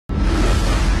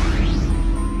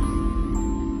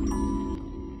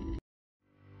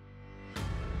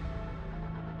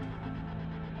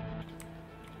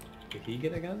Did he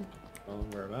get a gun? Well,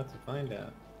 we're about to find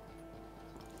out.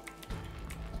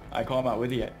 I call him out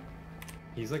with you.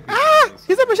 He's like... Ah!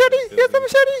 He's a machete! He has a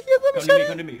machete! He has a machete!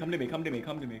 Come to me, come to me, come to me,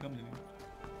 come to me, come to me,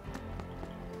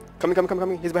 come to me.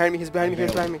 Coming. He's behind me, he's behind me,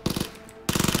 he's behind me.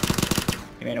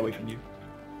 He ran away from you.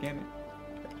 Damn it.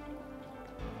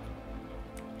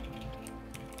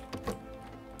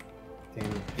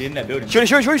 Damn. He's in that building.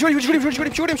 Shoot him!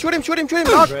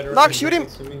 Knock, shoot him!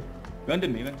 Run to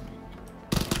me, run to me.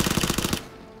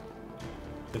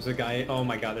 There's a guy... Oh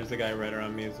my god, there's a guy right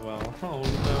around me as well. Oh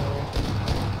no.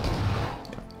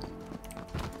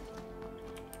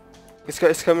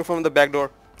 It's coming from the back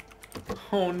door.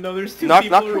 Oh no, there's two Knock,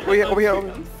 people over here.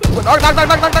 I'm so... Knock.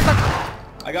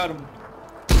 I got him.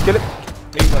 Kill him.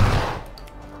 There you go.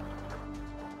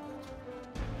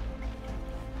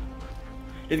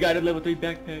 He's got a level 3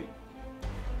 backpack.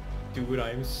 Dude,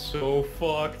 I am so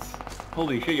fucked.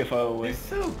 Holy shit, you're far away.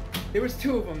 There was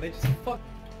two of them, they just fucked.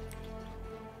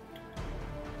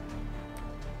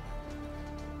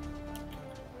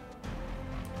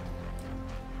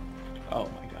 Oh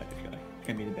my god, this guy. It's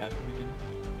gonna be in the bathroom again.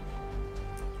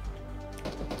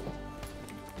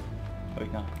 Oh,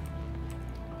 he's not.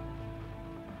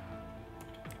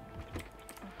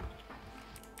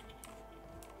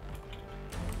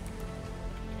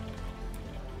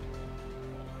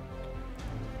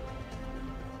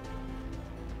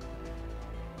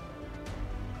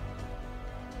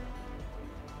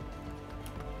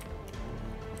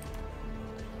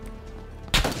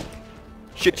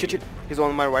 Shit. He's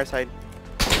on my right side.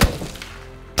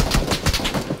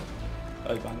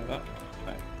 Oh, he's behind my back.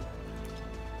 Right.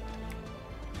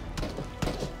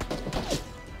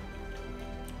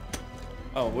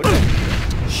 Oh, what is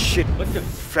that? Shit. What the?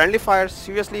 Friendly fire,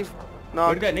 seriously? No.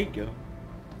 Where did that nade go?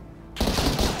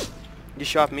 You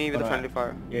shot me with a Alright. friendly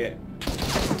fire. Yeah.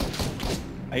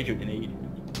 I hit your grenade.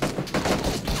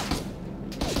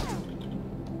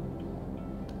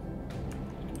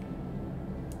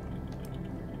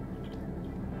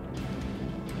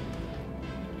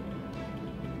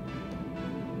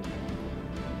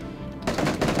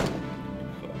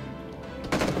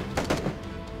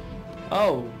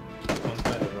 Oh! One's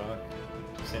by the rock.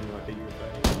 Same rock that you were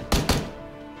fighting.